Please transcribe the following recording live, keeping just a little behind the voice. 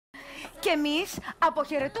Και εμείς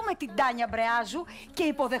αποχαιρετούμε την Τάνια Μπρεάζου και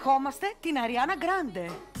υποδεχόμαστε την Ariana Grande.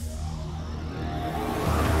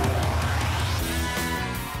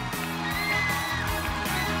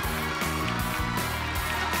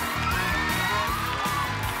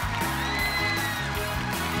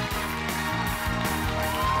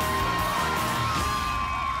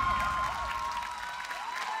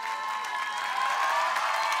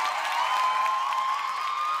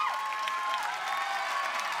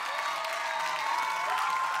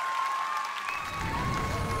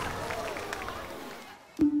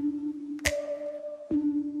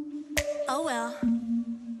 Oh well,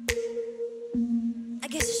 I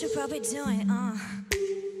guess I should probably do it,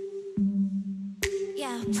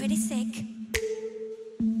 yeah, pretty sick.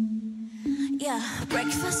 Yeah,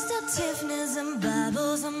 breakfast at Tiffany's and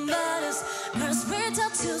Bibles and butters. Girls wear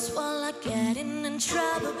tattoos while I getting in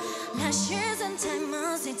trouble. Lashes and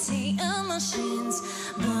timers, ATM machines.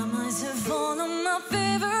 Buy myself all of my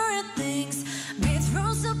favorite things.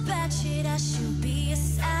 Beatroots a bad shit, I should be a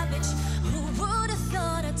savage. Who would have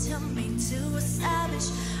thought I'd turn me to a savage?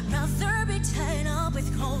 Rather be tied up with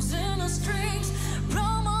holes in the strings.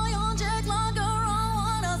 Roll my own jack like a roll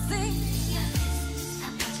on a thing.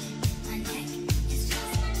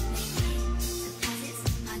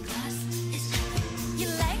 You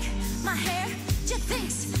like my hair? Just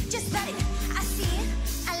thinks, just let it. I see it,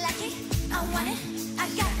 I like it, I want it, I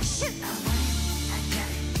got it. Shit, I want it, I got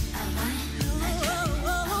it, I want it.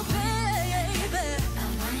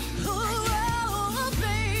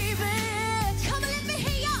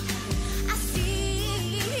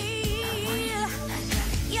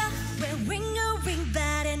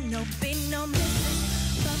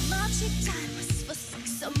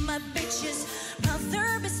 My bitches,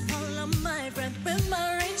 rather be small on my friend with my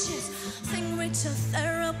riches. Think rich of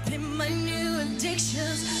therapy, my new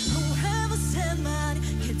addictions. Whoever said money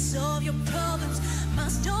can solve your problems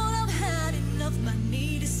must not have had enough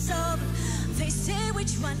money to solve them. They say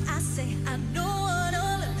which one, I say I know what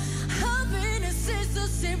all of them. Happiness is the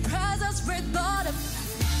same price as red bottom.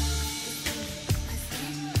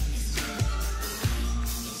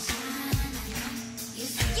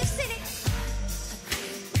 You've seen it.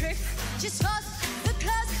 Just fuss the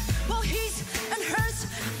class, well he's and hers.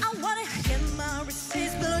 I wanna get my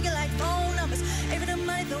receipts, but looking like phone numbers. Every the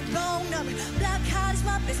money, the wrong number. Black card is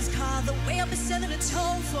my business card. The way I've been setting a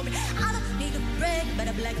tone for me. I don't need a break, but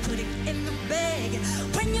I black put it in the bag.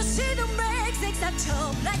 When you see the breaks, next I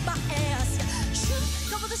tone like my ass. Shoot,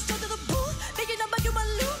 go for the store to the booth. Make it number, do my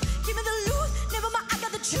loot. Give me the loot, never mind, I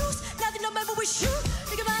got the juice. Nothing, no matter we shoot.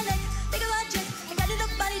 Look at my neck, look at my jet. I got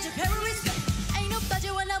enough body to pay respect.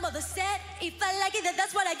 When I'm on the set, if I like it, then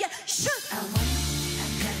that's what I get. Shoot!